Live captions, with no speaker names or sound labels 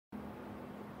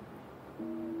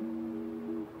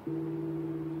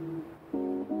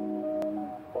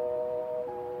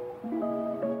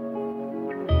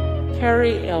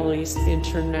Harry Ellis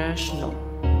International.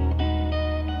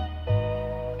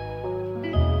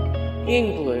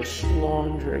 English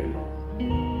Laundry.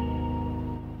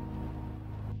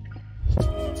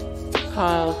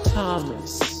 Kyle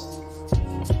Thomas.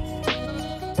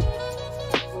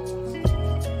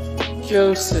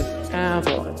 Joseph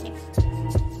Abboud.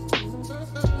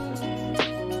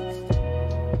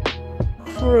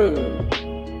 J.Crew.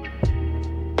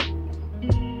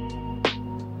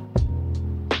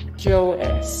 Joe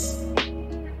S.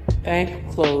 Bank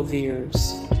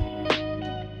Clothiers.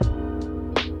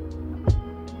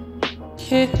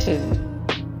 Kiton.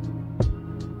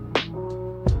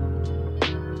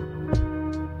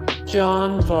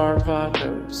 John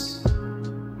Varvatos.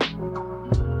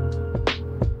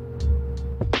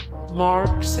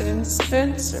 Marx and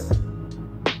Spencer.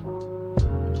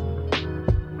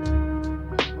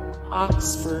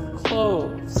 Oxford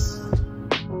Clothes.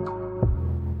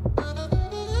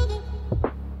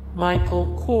 Michael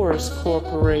Kors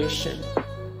Corporation.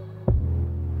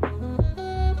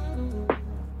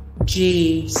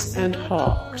 Gieves and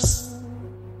Hawkes.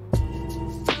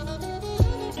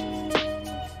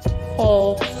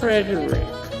 Paul Frederick.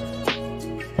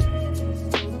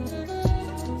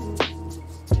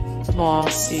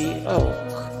 Mossy Oak.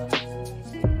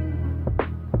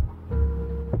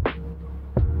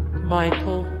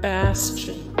 Michael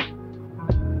Bastian.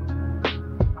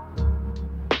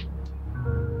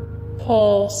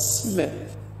 Paul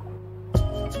Smith.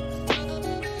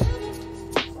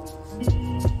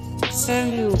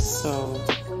 Samuelsohn.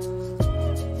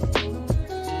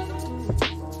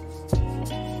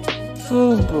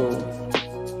 FUBU.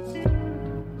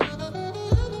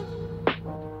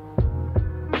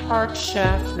 Hart,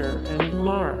 Schaffner, and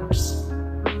Marx.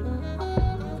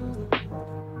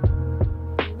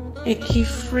 Hickey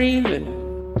Freeman.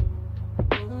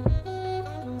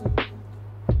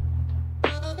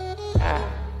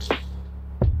 Act.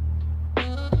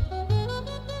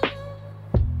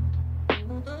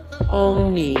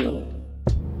 O'Neill.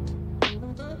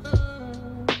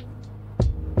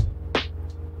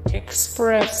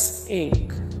 Express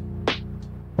Inc.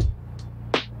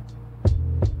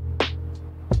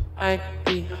 Ike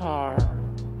Behar.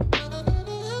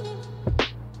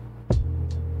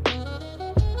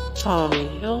 Tommy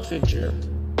Hilfiger.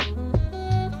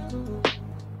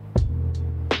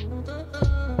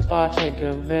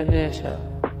 Bottega Veneta.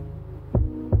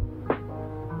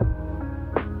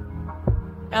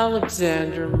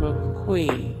 Alexander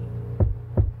McQueen.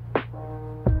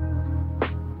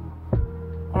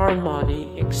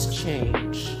 Armani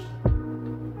Exchange.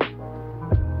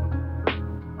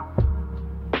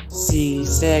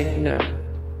 Zegna.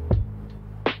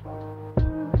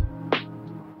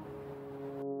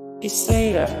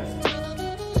 Isaia.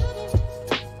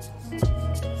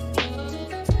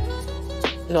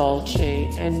 Dolce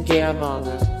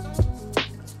Gabbana.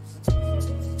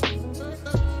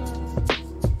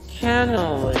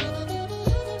 Canali.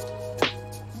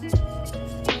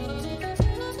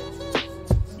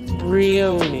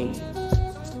 Brioni.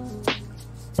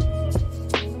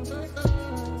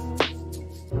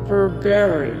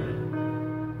 Burberry.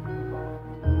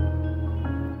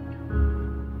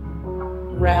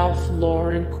 Ralph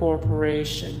Lauren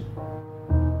Corporation.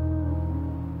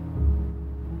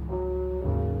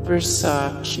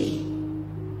 Versace.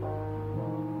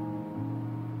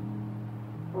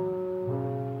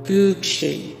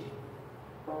 Gucci.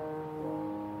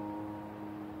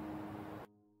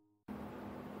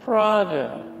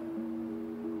 Prada.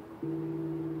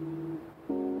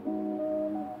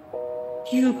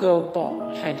 Hugo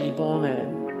Boss. Hedy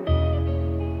Bowman.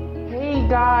 Hey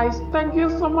guys, thank you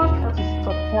so much for the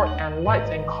support and likes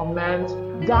and comments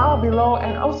down below,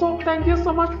 and also thank you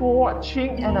so much for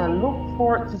watching, and I look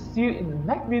forward to see you in the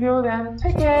next video. Then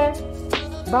take care,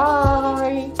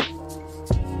 bye.